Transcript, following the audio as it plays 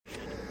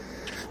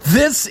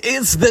This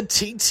is the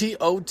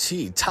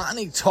TTOT,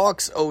 Tani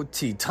Talks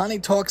OT, Tani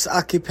Talks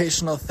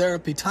Occupational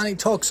Therapy, Tani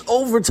Talks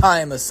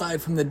Overtime,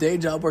 aside from the day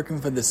job working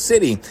for the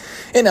city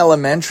in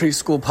elementary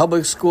school,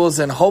 public schools,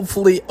 and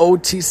hopefully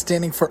OT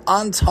standing for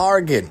On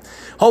Target.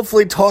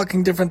 Hopefully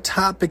talking different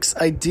topics,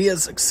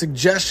 ideas,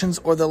 suggestions,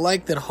 or the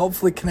like that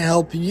hopefully can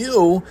help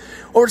you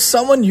or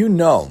someone you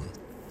know.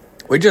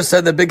 We just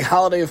had the big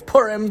holiday of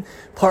Purim.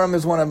 Purim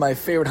is one of my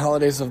favorite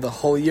holidays of the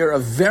whole year. A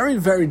very,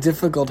 very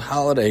difficult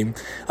holiday.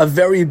 A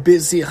very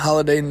busy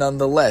holiday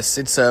nonetheless.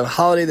 It's a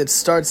holiday that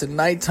starts at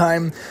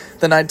nighttime.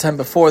 The nighttime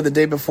before, the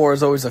day before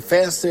is always a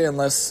fast day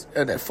unless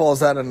it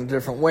falls out in a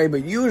different way.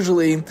 But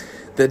usually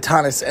the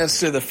Tanis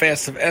Esther, the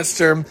fast of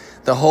Esther,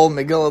 the whole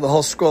Megillah, the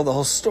whole scroll, the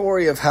whole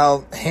story of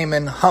how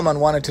Haman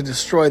wanted to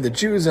destroy the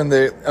Jews and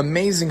the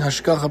amazing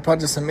Hashgacha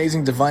Pratis,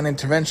 amazing divine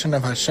intervention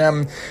of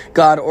Hashem,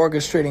 God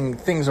orchestrating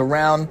things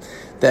around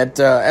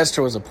that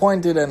Esther was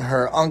appointed and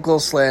her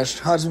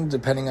uncle/husband,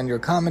 depending on your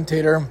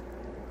commentator,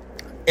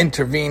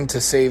 intervened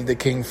to save the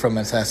king from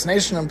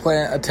assassination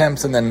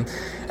attempts, and then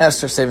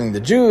Esther saving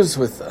the Jews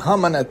with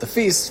Haman at the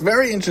feast.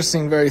 Very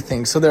interesting, very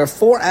thing. So there are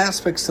four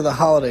aspects to the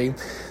holiday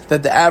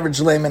that the average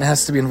layman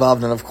has to be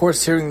involved in. Of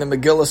course, hearing the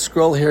Megillah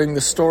scroll, hearing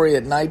the story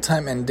at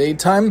nighttime and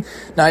daytime.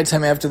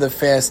 Nighttime after the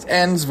fast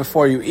ends,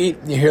 before you eat,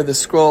 you hear the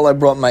scroll. I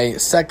brought my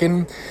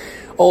second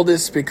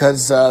oldest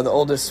because the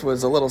oldest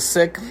was a little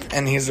sick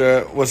and he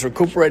was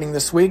recuperating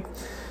this week.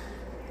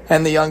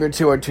 And the younger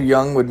two are too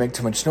young, would make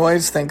too much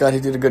noise. Thank God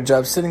he did a good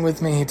job sitting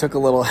with me. He took a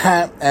little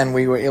hat and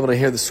we were able to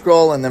hear the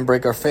scroll and then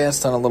break our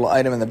fast on a little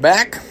item in the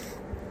back.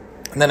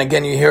 And then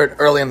again, you hear it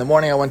early in the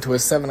morning. I went to a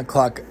 7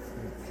 o'clock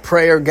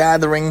prayer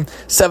gathering,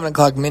 7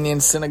 o'clock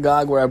Minyan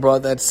synagogue, where I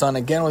brought that son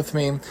again with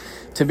me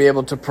to be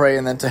able to pray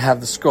and then to have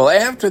the scroll.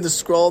 After the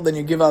scroll, then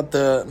you give out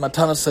the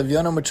matanos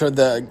avyonim, which are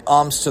the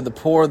alms to the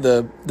poor,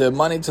 the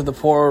money to the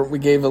poor. We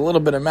gave a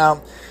little bit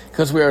amount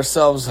because we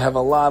ourselves have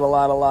a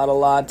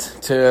lot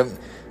to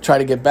try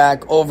to get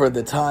back over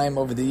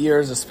the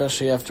years,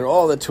 especially after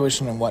all the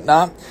tuition and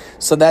whatnot.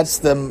 So that's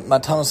the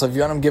matanos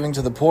avyonim, giving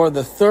to the poor.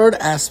 The third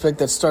aspect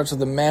that starts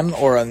with a mem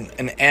or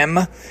an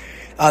M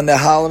on the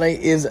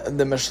holiday is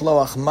the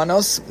Meshloach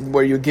Manos,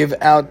 where you give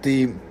out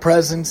the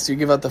presents, you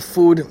give out the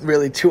food,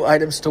 really 2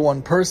 items to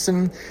one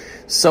person.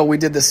 So we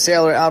did the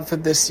sailor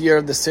outfit this year,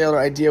 the sailor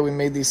idea. We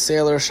made these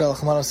sailor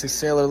Shalach Manos, these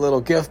sailor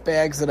little gift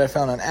bags that I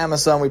found on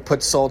Amazon. We put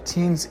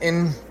saltines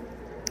in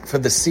for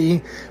the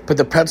sea, put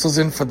the pretzels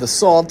in for the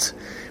salt.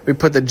 We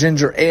put the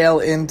ginger ale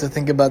in to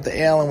think about the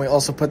ale, and we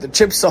also put the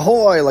Chips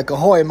Ahoy, like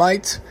Ahoy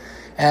might.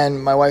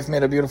 And my wife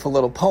made a beautiful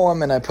little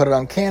poem, and I put it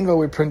on Canva.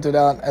 We printed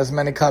out as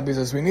many copies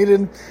as we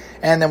needed.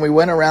 And then we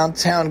went around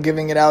town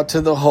giving it out to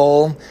the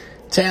whole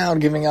town,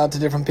 giving out to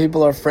different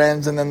people, our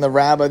friends. And then the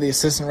rabbi, the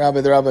assistant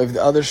rabbi, the rabbi of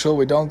the other shul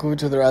we don't go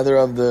to, the rather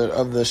of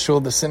the shul,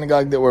 the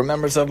synagogue that we're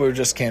members of, we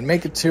just can't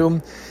make it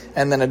to.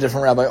 And then a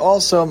different rabbi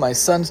also, my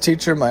son's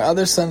teacher, my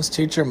other son's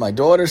teacher, my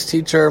daughter's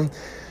teacher.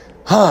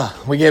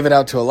 We gave it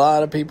out to a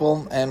lot of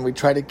people, and we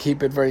try to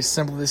keep it very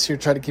simple this year,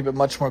 try to keep it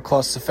much more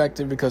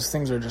cost-effective because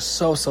things are just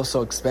so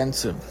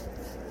expensive.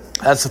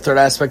 That's the third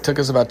aspect. Took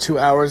us about 2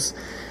 hours.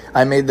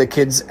 I made the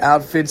kids'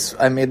 outfits.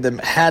 I made them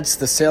hats,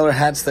 the sailor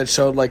hats that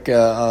showed like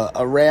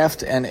a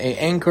raft and a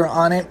anchor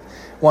on it.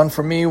 One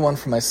for me, one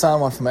for my son,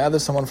 one for my other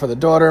son, one for the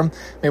daughter.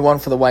 Made one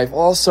for the wife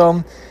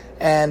also.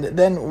 And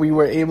then we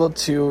were able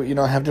to,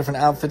 have different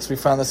outfits. We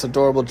found this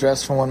adorable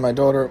dress from when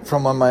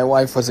my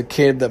wife was a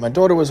kid that my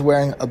daughter was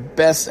wearing, a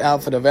best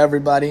outfit of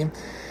everybody.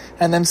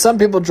 And then some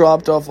people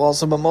dropped off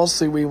also, but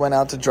mostly we went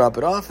out to drop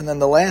it off. And then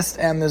the last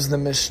M is the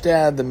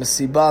mishtad, the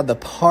mesibah, the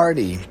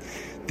party,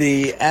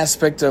 the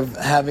aspect of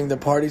having the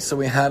party. So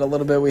we had a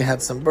little bit, we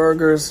had some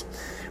burgers,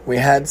 we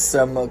had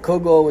some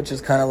kugel, which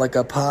is kind of like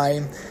a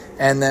pie,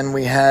 and then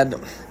we had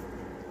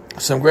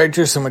some great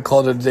juice, and we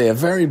called it a day. A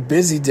very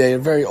busy day, a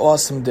very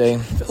awesome day.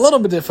 A little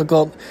bit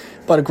difficult,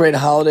 but a great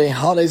holiday.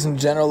 Holidays in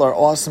general are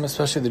awesome,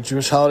 especially the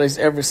Jewish holidays.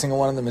 Every single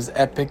one of them is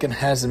epic and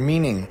has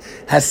meaning,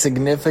 has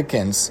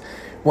significance.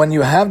 When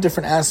you have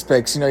different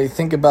aspects, you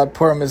think about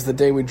Purim is the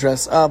day we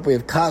dress up. We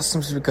have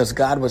costumes because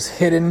God was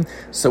hidden.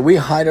 So we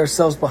hide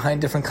ourselves behind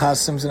different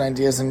costumes and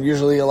ideas. And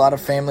usually a lot of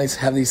families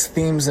have these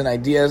themes and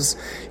ideas.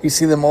 You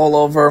see them all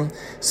over,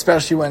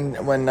 especially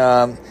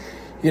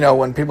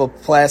when people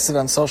blast it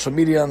on social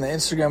media, on the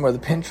Instagram or the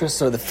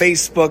Pinterest or the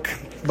Facebook.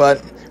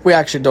 But we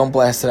actually don't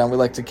blast it on. We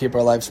like to keep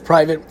our lives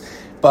private.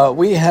 But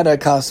we had a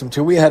costume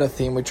too. We had a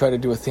theme. We try to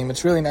do a theme.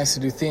 It's really nice to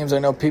do themes. I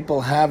know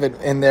people have it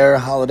in their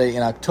holiday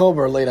in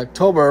October, late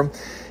October.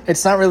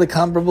 It's not really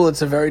comparable.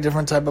 It's a very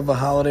different type of a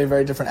holiday,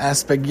 very different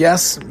aspect.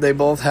 Yes, they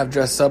both have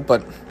dressed up,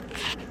 but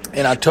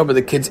in October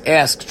the kids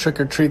ask, trick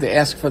or treat, they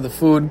ask for the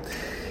food.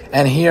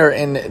 And here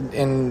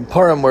in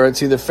Purim, where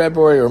it's either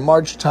February or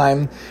March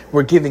time,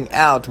 we're giving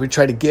out. We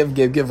try to give.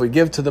 We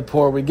give to the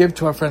poor. We give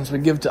to our friends. We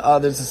give to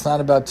others. It's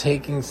not about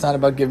taking. It's not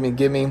about give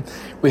me.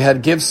 We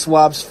had gift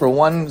swaps for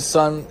one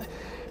son.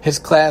 His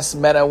class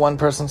met at one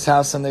person's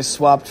house and they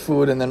swapped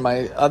food. And then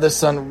my other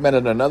son met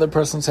at another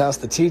person's house,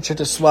 the teacher,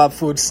 to swap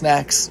food,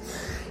 snacks.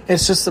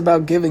 It's just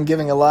about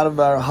giving. A lot of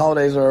our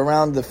holidays are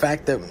around the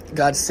fact that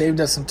God saved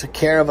us and took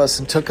care of us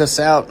and took us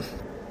out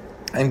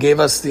and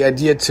gave us the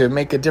idea to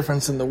make a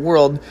difference in the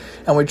world,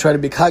 and we try to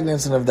be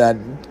cognizant of that,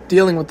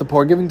 dealing with the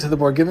poor, giving to the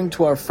poor, giving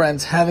to our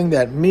friends, having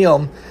that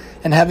meal,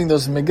 and having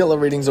those Megillah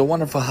readings are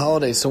wonderful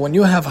holidays. So when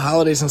you have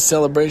holidays and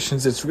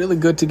celebrations, it's really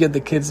good to get the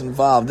kids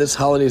involved. This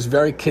holiday is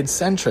very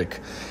kid-centric,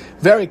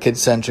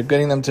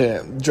 getting them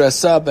to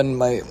dress up, and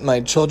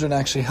my children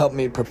actually helped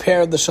me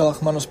prepare the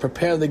Shalach Manos,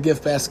 prepare the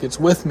gift baskets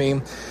with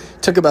me.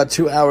 Took about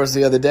 2 hours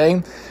the other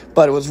day,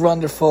 but it was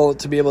wonderful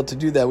to be able to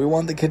do that. We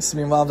want the kids to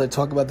be involved. I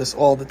talk about this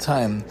all the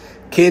time.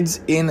 Kids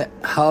in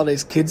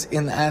holidays, kids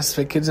in the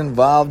aspect, kids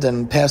involved,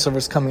 and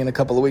Passover's coming in a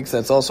couple of weeks.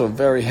 That's also a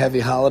very heavy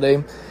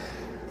holiday.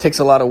 Takes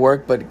a lot of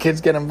work, but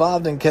kids get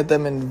involved and get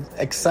them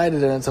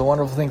excited, and it's a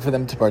wonderful thing for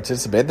them to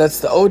participate.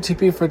 That's the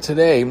OTP for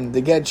today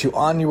to get you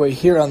on your way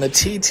here on the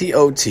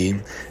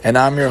TTOT, and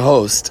I'm your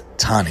host,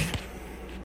 Tani.